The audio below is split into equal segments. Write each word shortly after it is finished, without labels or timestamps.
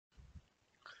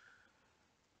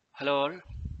Hello all.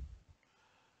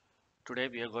 Today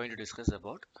we are going to discuss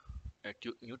about a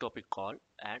new topic called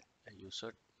add a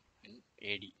user in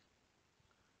AD.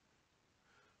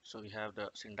 So we have the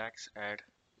syntax add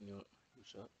new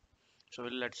user. So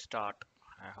let's start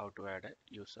how to add a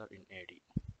user in AD.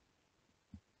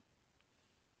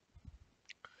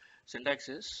 Syntax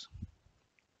is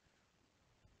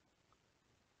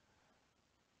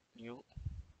new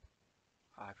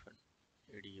hyphen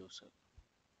AD user.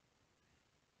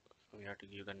 So we have to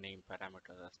give the name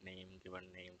parameters as name, given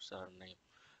name, surname.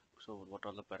 So what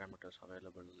are the parameters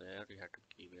available there? You have to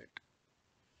give it,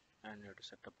 and you have to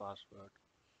set the password.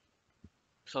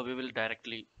 So we will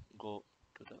directly go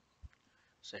to the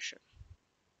session.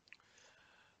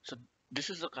 So this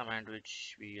is the command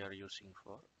which we are using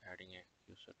for adding a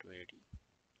user to AD.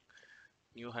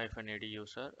 New hyphen AD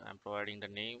user. I'm providing the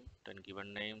name, then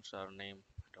given name, surname,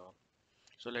 and all.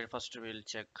 So first we'll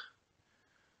check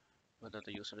whether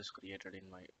the user is created in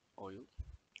my OU.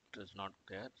 It is not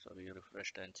there, so we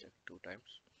refreshed and checked 2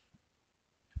 times.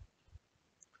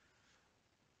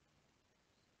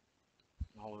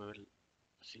 Now we will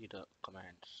see the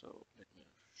command. So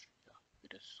yeah,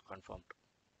 it is confirmed.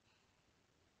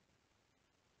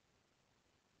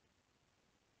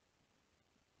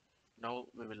 Now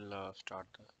we will start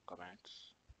the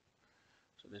commands.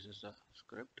 So this is the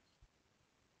script.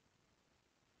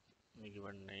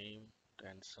 Given name,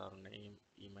 then surname,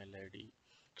 email ID.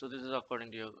 So this is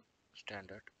according to your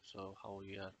standard. So how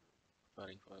we are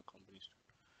preparing for the companies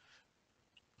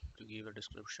to give a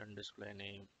description, display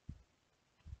name.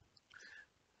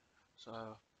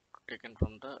 So taken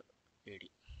from the AD,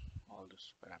 all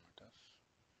these parameters,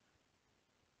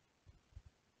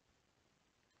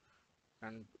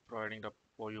 and providing the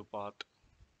OU path,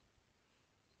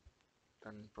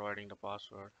 then providing the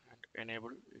password and enable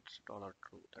it's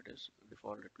 $true. That is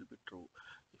default, it will be true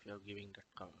if you are giving that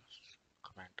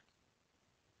command.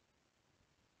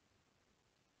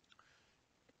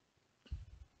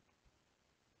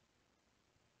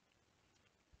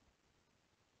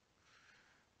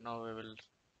 Now we will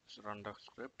run the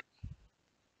script.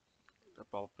 The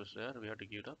pop is there. We have to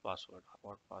give the password.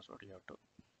 What password you have to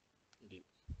give?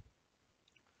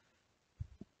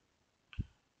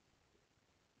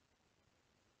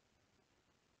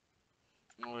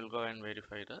 Now we'll go and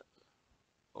verify the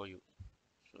OU.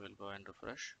 So we'll go and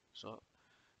refresh. So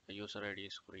the user ID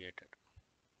is created.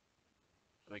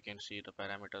 We can see the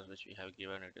parameters which we have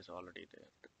given. It is already there.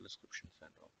 The descriptions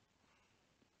and all.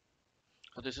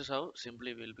 So this is how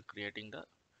simply we'll be creating the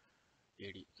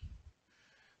AD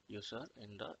user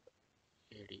in the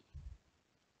AD.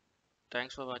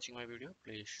 Thanks for watching my video.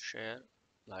 Please share,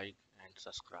 like, and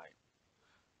subscribe.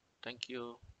 Thank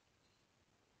you.